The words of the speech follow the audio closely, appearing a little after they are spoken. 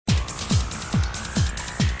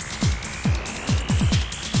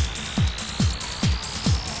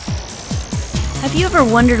Have you ever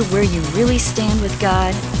wondered where you really stand with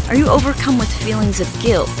God? Are you overcome with feelings of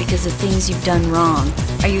guilt because of things you've done wrong?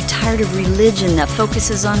 Are you tired of religion that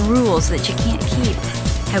focuses on rules that you can't keep?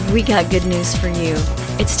 Have we got good news for you?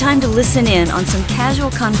 It's time to listen in on some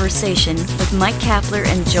casual conversation with Mike Kapler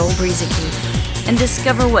and Joel Brueseke and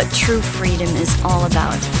discover what true freedom is all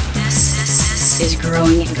about. This is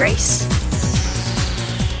Growing in Grace.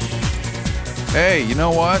 Hey, you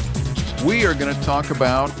know what? We are going to talk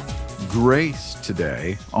about grace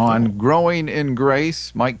today on Growing in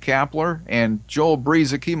Grace. Mike Kapler and Joel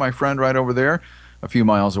Brueseke, my friend right over there, a few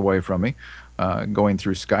miles away from me, going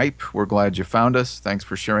through Skype. We're glad you found us. Thanks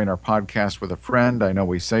for sharing our podcast with a friend. I know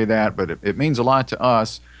we say that, but it means a lot to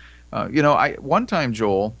us. One time,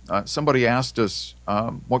 Joel, somebody asked us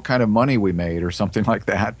what kind of money we made or something like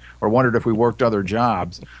that, or wondered if we worked other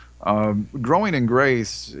jobs. Growing in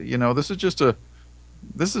Grace,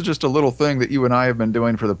 this is just a little thing that you and I have been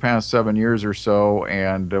doing for the past 7 years or so,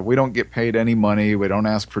 and we don't get paid any money. We don't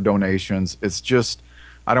ask for donations. It's just,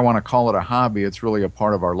 I don't want to call it a hobby. It's really a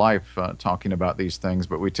part of our life, talking about these things.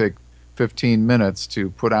 But we take 15 minutes to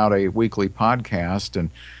put out a weekly podcast, and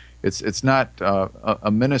it's not a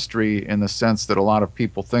ministry in the sense that a lot of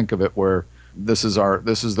people think of it, where this is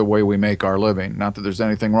the way we make our living. Not that there's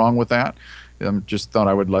anything wrong with that. Just thought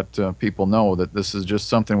I would let people know that this is just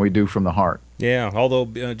something we do from the heart. Yeah, although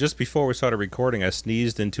just before we started recording, I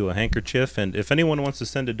sneezed into a handkerchief, and if anyone wants to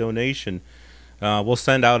send a donation, we'll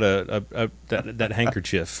send out that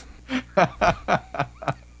handkerchief.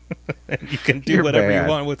 And you can do whatever you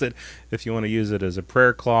want with it, if you want to use it as a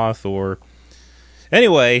prayer cloth or...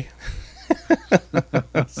 Anyway...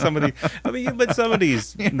 some of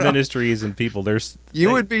these ministries and people,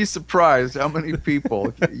 would be surprised how many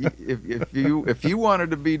people, if you wanted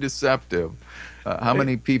to be deceptive, how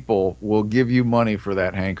many people will give you money for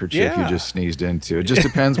that handkerchief you just sneezed into. It just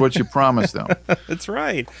depends what you promise them. That's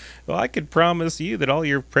right. Well, I could promise you that all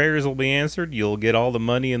your prayers will be answered. You'll get all the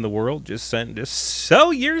money in the world. Just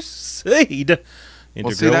sow your seed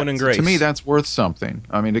into Growing in Grace. To me, that's worth something.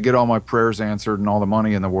 I mean, to get all my prayers answered and all the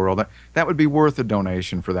money in the world, that would be worth a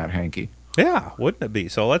donation for that hanky. Yeah, wouldn't it be?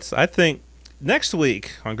 So I think next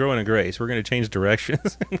week on Growing in Grace, we're going to change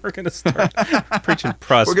directions. We're going to start preaching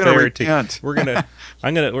prosperity. We're going to repent.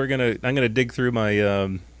 I'm going to dig through my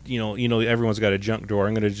everyone's got a junk drawer.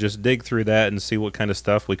 I'm going to just dig through that and see what kind of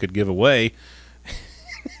stuff we could give away,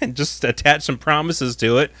 and just attach some promises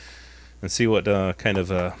to it, and see what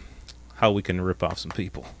how we can rip off some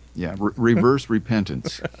people. Yeah, reverse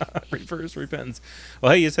repentance. Reverse repentance.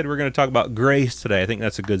 Well, hey, you said we're going to talk about grace today. I think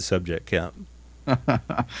that's a good subject, Cap.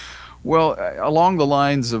 Well, along the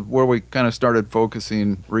lines of where we kind of started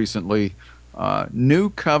focusing recently,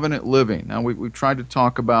 new covenant living. Now, we've tried to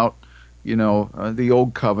talk about, the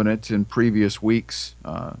old covenant in previous weeks,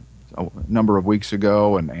 a number of weeks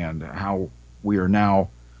ago, and how we are now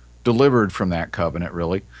delivered from that covenant,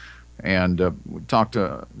 really. And we talked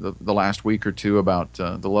the last week or two about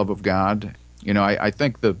the love of God. I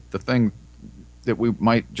think the thing that we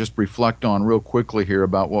might just reflect on real quickly here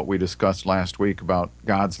about what we discussed last week about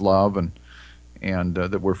God's love and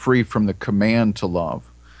that we're free from the command to love.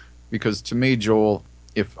 Because to me, Joel,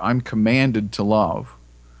 if I'm commanded to love,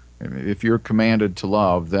 if you're commanded to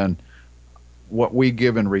love, then what we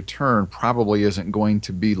give in return probably isn't going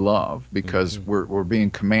to be love, because we're being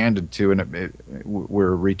commanded to, and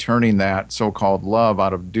we're returning that so-called love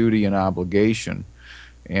out of duty and obligation.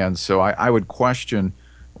 And so I would question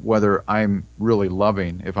whether I'm really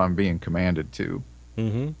loving if I'm being commanded to.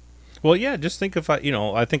 Mm-hmm. Well, yeah, just think if I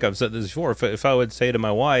think I've said this before, if I would say to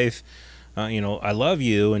my wife, I love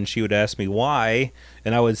you, and she would ask me why,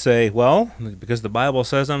 and I would say, well, because the Bible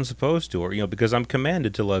says I'm supposed to, or because I'm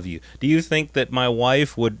commanded to love you. Do you think that my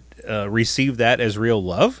wife would receive that as real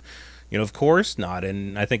love? Of course not.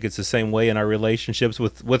 And I think it's the same way in our relationships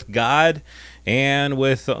with God and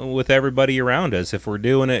with everybody around us. If we're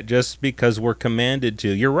doing it just because we're commanded to,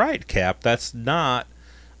 you're right, Cap, that's not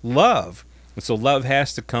love. And so love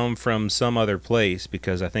has to come from some other place,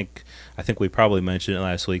 because I think we probably mentioned it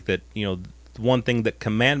last week that, one thing that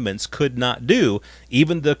commandments could not do,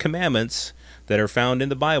 even the commandments that are found in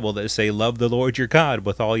the Bible that say, love the Lord your God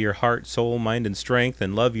with all your heart, soul, mind, and strength,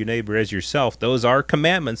 and love your neighbor as yourself. Those are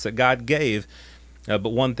commandments that God gave. But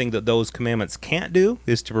one thing that those commandments can't do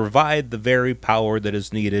is to provide the very power that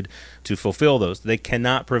is needed to fulfill those. They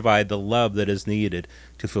cannot provide the love that is needed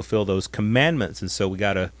to fulfill those commandments. And so we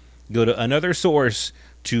got to go to another source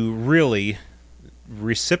to really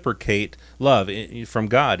reciprocate love from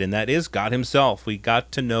God, and that is God himself. We got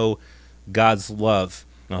to know God's love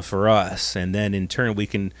for us, and then in turn we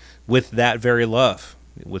can, with that very love,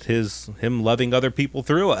 with him loving other people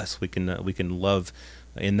through us. We can love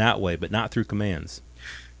in that way, but not through commands.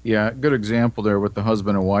 Yeah, good example there with the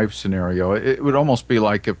husband and wife scenario. It would almost be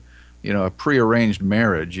like if, a prearranged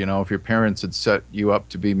marriage, if your parents had set you up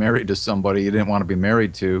to be married to somebody you didn't want to be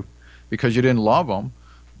married to because you didn't love them,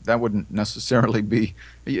 that wouldn't necessarily be,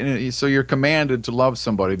 so you're commanded to love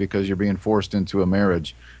somebody because you're being forced into a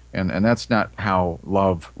marriage, and that's not how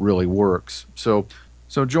love really works. So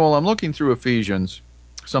Joel, I'm looking through Ephesians,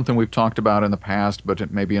 something we've talked about in the past, but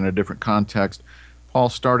it may be in a different context. Paul,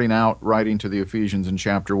 starting out writing to the Ephesians in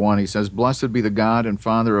chapter 1, he says, "Blessed be the God and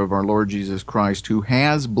Father of our Lord Jesus Christ, who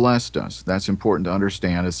has blessed us." That's important to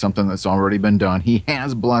understand. It's something that's already been done. He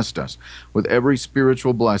has blessed us with every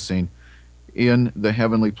spiritual blessing in the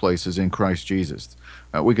heavenly places in Christ Jesus.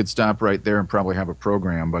 We could stop right there and probably have a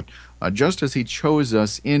program, but just as he chose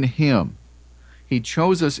us in him, he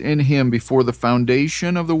chose us in him before the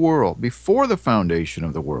foundation of the world,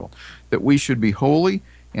 that we should be holy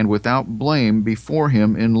and without blame before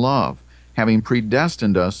him in love, having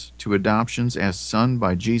predestined us to adoptions as sons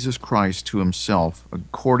by Jesus Christ to himself,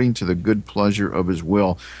 according to the good pleasure of his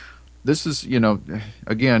will. This is,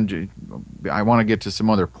 again, I want to get to some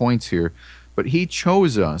other points here, but he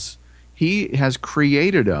chose us. He has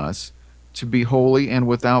created us to be holy and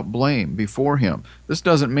without blame before him. This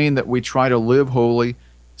doesn't mean that we try to live holy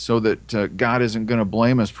so that God isn't going to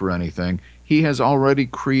blame us for anything. He has already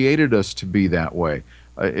created us to be that way.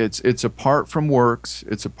 It's apart from works.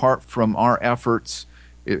 It's apart from our efforts.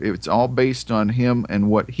 It's all based on him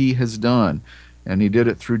and what he has done, and he did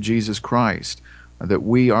it through Jesus Christ. That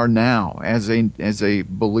we are now, as a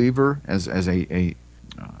believer, as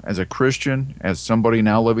a Christian, as somebody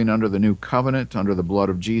now living under the new covenant, under the blood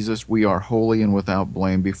of Jesus, we are holy and without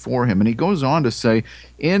blame before him. And he goes on to say,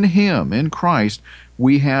 in him, in Christ,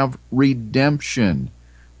 we have redemption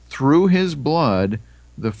through his blood,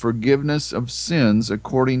 the forgiveness of sins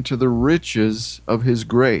according to the riches of his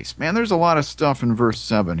grace. Man, there's a lot of stuff in verse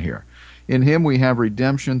 7 here. In him we have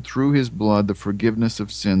redemption through his blood, the forgiveness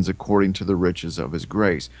of sins according to the riches of his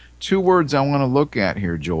grace. Two words I want to look at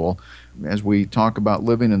here, Joel, as we talk about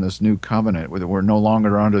living in this new covenant. We're no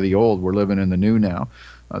longer under the old, we're living in the new now.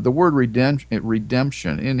 The word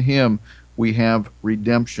redemption, in him we have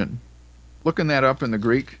redemption. Looking that up in the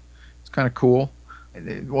Greek, it's kind of cool.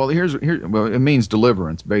 Well, it means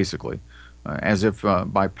deliverance, basically, as if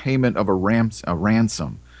by payment of a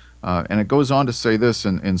ransom. And it goes on to say this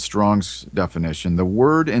in Strong's definition. The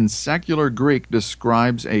word in secular Greek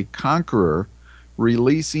describes a conqueror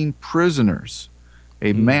releasing prisoners,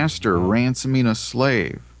 a master ransoming a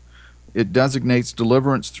slave. It designates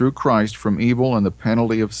deliverance through Christ from evil and the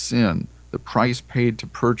penalty of sin. The price paid to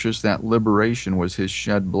purchase that liberation was his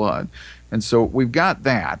shed blood. And so we've got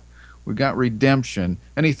that. We've got redemption.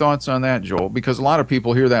 Any thoughts on that, Joel? Because a lot of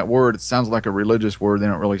people hear that word, it sounds like a religious word, they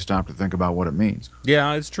don't really stop to think about what it means.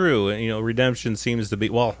 Yeah, it's true. Redemption seems to be,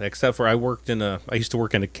 well, except for I used to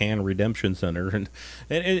work in a can redemption center,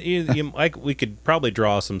 and we could probably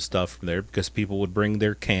draw some stuff from there because people would bring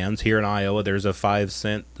their cans. Here in Iowa, there's a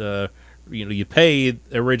 5-cent, you pay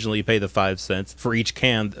the 5 cents for each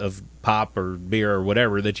can of pop or beer or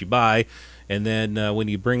whatever that you buy, and then when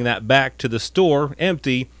you bring that back to the store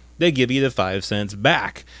empty, they give you the 5 cents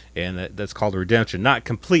back, and that's called redemption. Not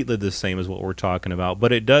completely the same as what we're talking about,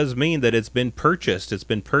 but it does mean that it's been purchased. It's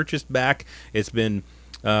been purchased back. It's been,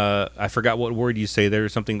 I forgot what word you say there,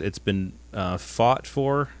 something that's been fought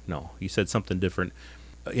for. No, you said something different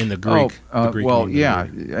in the Greek.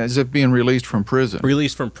 As if being released from prison.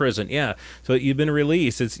 Released from prison, yeah. So you've been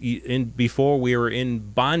released. Before we were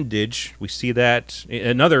in bondage. We see that,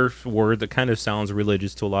 another word that kind of sounds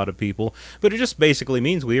religious to a lot of people, but it just basically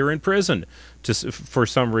means we were in prison for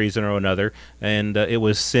some reason or another, and it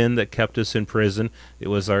was sin that kept us in prison. It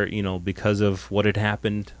was because of what had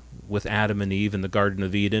happened with Adam and Eve in the Garden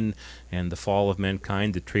of Eden and the fall of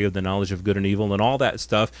mankind, the tree of the knowledge of good and evil and all that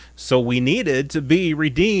stuff. So we needed to be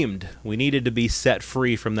redeemed. We needed to be set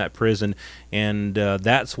free from that prison, and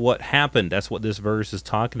that's what happened. That's what this verse is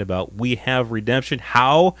talking about. We have redemption.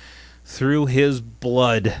 How? Through his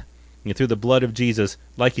blood. Through the blood of Jesus,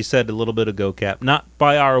 like you said a little bit ago, Cap, not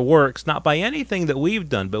by our works, not by anything that we've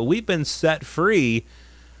done, but we've been set free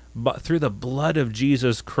but through the blood of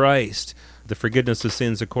Jesus Christ, the forgiveness of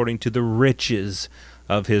sins according to the riches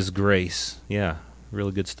of his grace. Yeah,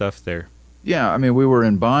 really good stuff there. Yeah, we were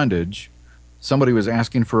in bondage. Somebody was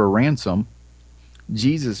asking for a ransom.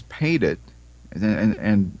 Jesus paid it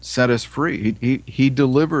and set us free. He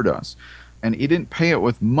delivered us. And he didn't pay it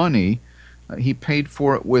with money. He paid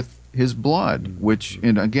for it with his blood, which,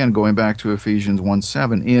 and again, going back to Ephesians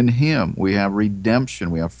 1:7, in him we have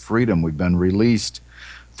redemption, we have freedom, we've been released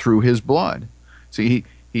through his blood. See,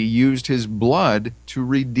 he used his blood to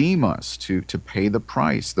redeem us, to pay the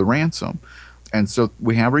price, the ransom. And so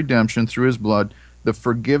we have redemption through his blood, the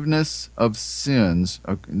forgiveness of sins.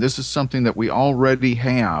 This is something that we already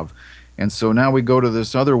have. And so now we go to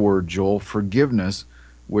this other word, Joel, forgiveness,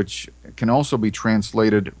 which can also be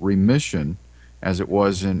translated remission, as it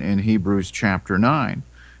was in Hebrews chapter 9.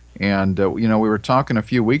 And, we were talking a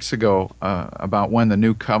few weeks ago about when the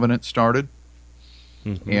new covenant started.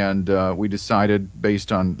 Mm-hmm. And we decided,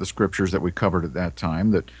 based on the scriptures that we covered at that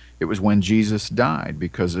time, that it was when Jesus died,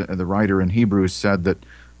 because the writer in Hebrews said that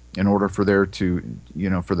in order for there to,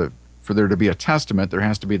 for there to be a testament, there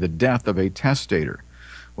has to be the death of a testator.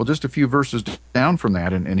 Well, just a few verses down from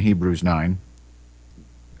that in Hebrews 9,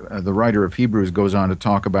 the writer of Hebrews goes on to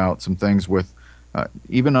talk about some things with,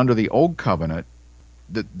 even under the old covenant,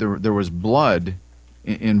 that there was blood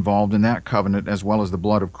involved in that covenant, as well as the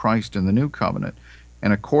blood of Christ in the new covenant.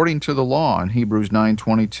 And according to the law, in Hebrews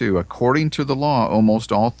 9:22, according to the law,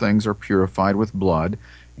 almost all things are purified with blood,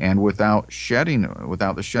 and without the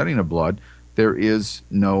shedding of blood, there is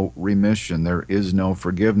no remission, there is no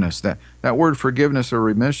forgiveness. That word forgiveness or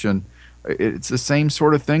remission, it's the same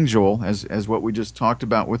sort of thing, Joel, as what we just talked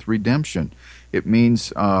about with redemption. It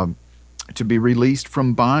means to be released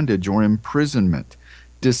from bondage or imprisonment,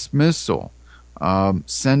 dismissal,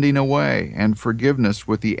 sending away, and forgiveness,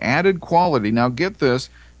 with the added quality, now get this,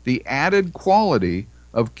 the added quality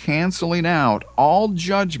of canceling out all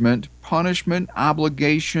judgment, punishment,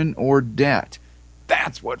 obligation, or debt.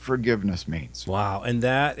 That's what forgiveness means. Wow, and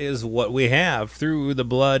that is what we have through the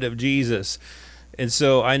blood of Jesus. And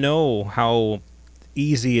so I know how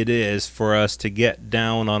easy it is for us to get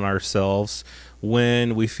down on ourselves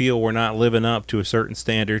when we feel we're not living up to a certain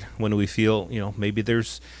standard, when we feel, maybe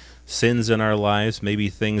there's sins in our lives, maybe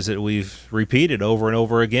things that we've repeated over and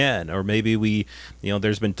over again, or maybe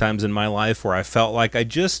there's been times in my life where I felt like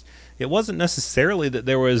it wasn't necessarily that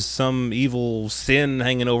there was some evil sin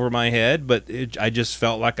hanging over my head, but I just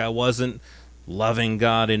felt like I wasn't loving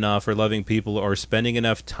God enough, or loving people, or spending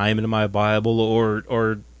enough time in my Bible, or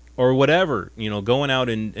whatever, going out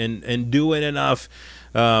and doing enough,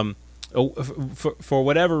 for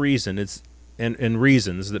whatever reason. It's and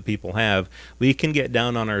reasons that people have, we can get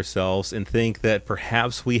down on ourselves and think that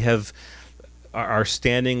perhaps we have our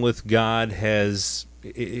standing with God has,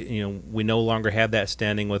 we no longer have that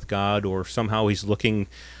standing with God, or somehow he's looking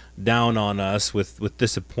down on us with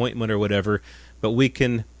disappointment or whatever. But we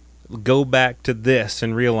can go back to this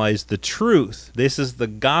and realize the truth. This is the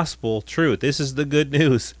gospel truth. This is the good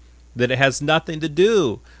news, that it has nothing to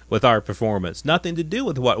do with our performance, nothing to do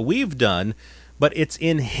with what we've done, but it's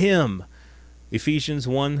in him. Ephesians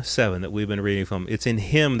 1:7 that we've been reading from. It's in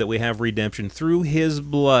him that we have redemption through his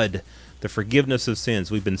blood, the forgiveness of sins.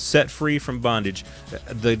 We've been set free from bondage.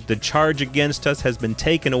 The charge against us has been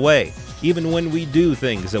taken away. Even when we do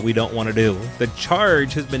things that we don't want to do, the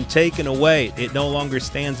charge has been taken away. It no longer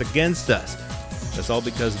stands against us. That's all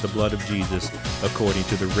because of the blood of Jesus, according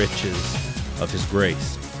to the riches of his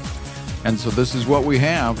grace. And so this is what we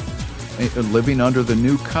have, living under the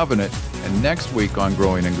new covenant. And next week on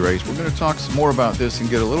Growing in Grace, we're going to talk some more about this and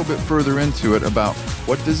get a little bit further into it about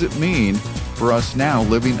what does it mean for us now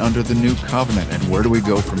living under the new covenant, and where do we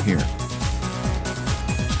go from here.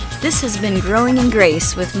 This has been Growing in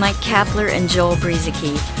Grace with Mike Kapler and Joel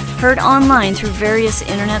Brieseke, heard online through various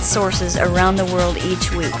internet sources around the world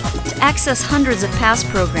each week. To access hundreds of past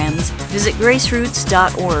programs, visit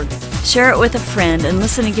graceroots.org. Share it with a friend and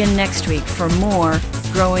listen again next week for more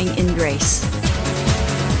Growing in Grace.